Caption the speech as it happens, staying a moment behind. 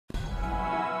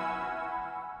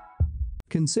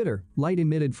Consider light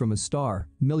emitted from a star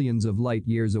millions of light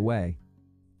years away.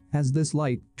 As this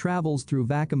light travels through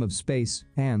vacuum of space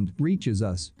and reaches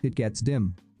us, it gets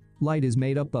dim. Light is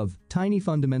made up of tiny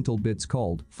fundamental bits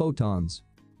called photons.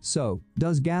 So,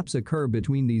 does gaps occur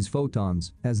between these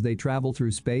photons as they travel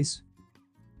through space?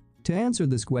 To answer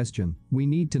this question, we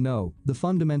need to know the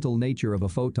fundamental nature of a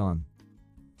photon.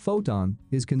 Photon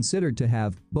is considered to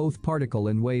have both particle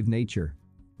and wave nature.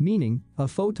 Meaning, a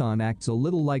photon acts a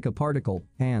little like a particle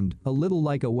and a little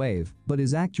like a wave, but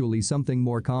is actually something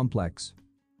more complex.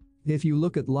 If you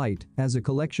look at light as a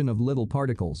collection of little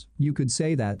particles, you could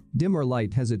say that dimmer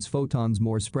light has its photons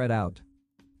more spread out.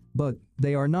 But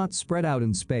they are not spread out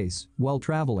in space while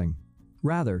traveling.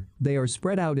 Rather, they are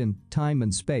spread out in time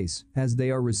and space as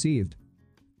they are received.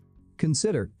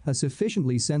 Consider a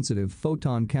sufficiently sensitive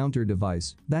photon counter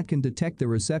device that can detect the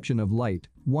reception of light,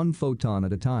 one photon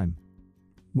at a time.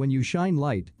 When you shine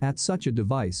light at such a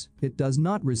device, it does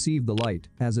not receive the light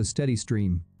as a steady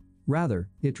stream. Rather,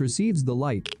 it receives the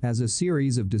light as a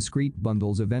series of discrete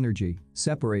bundles of energy,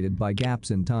 separated by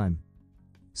gaps in time.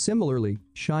 Similarly,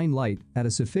 shine light at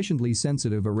a sufficiently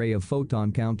sensitive array of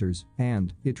photon counters,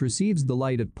 and it receives the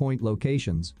light at point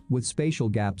locations, with spatial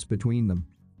gaps between them.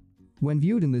 When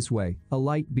viewed in this way, a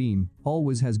light beam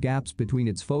always has gaps between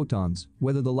its photons,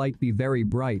 whether the light be very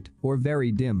bright or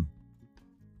very dim.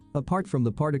 Apart from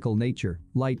the particle nature,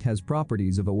 light has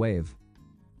properties of a wave.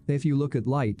 If you look at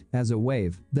light as a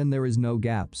wave, then there is no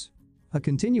gaps. A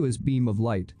continuous beam of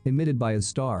light emitted by a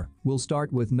star will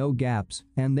start with no gaps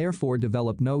and therefore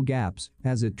develop no gaps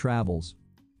as it travels.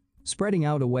 Spreading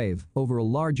out a wave over a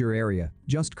larger area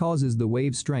just causes the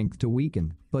wave strength to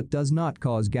weaken, but does not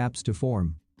cause gaps to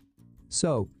form.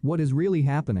 So, what is really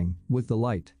happening with the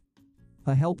light?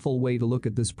 A helpful way to look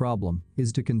at this problem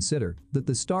is to consider that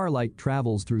the starlight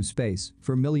travels through space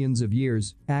for millions of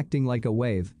years, acting like a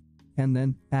wave, and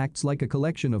then acts like a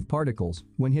collection of particles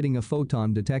when hitting a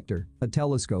photon detector, a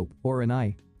telescope, or an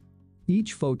eye.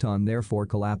 Each photon therefore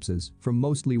collapses from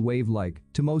mostly wave-like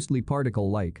to mostly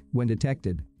particle-like when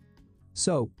detected.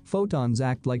 So, photons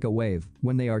act like a wave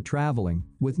when they are traveling,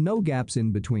 with no gaps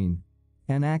in between,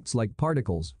 and acts like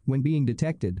particles when being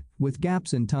detected, with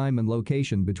gaps in time and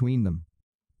location between them.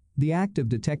 The act of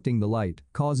detecting the light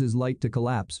causes light to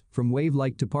collapse from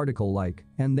wave-like to particle-like,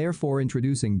 and therefore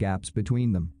introducing gaps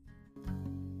between them.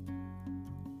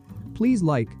 Please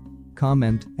like,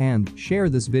 comment, and share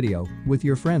this video with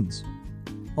your friends.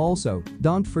 Also,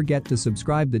 don't forget to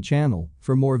subscribe the channel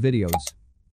for more videos.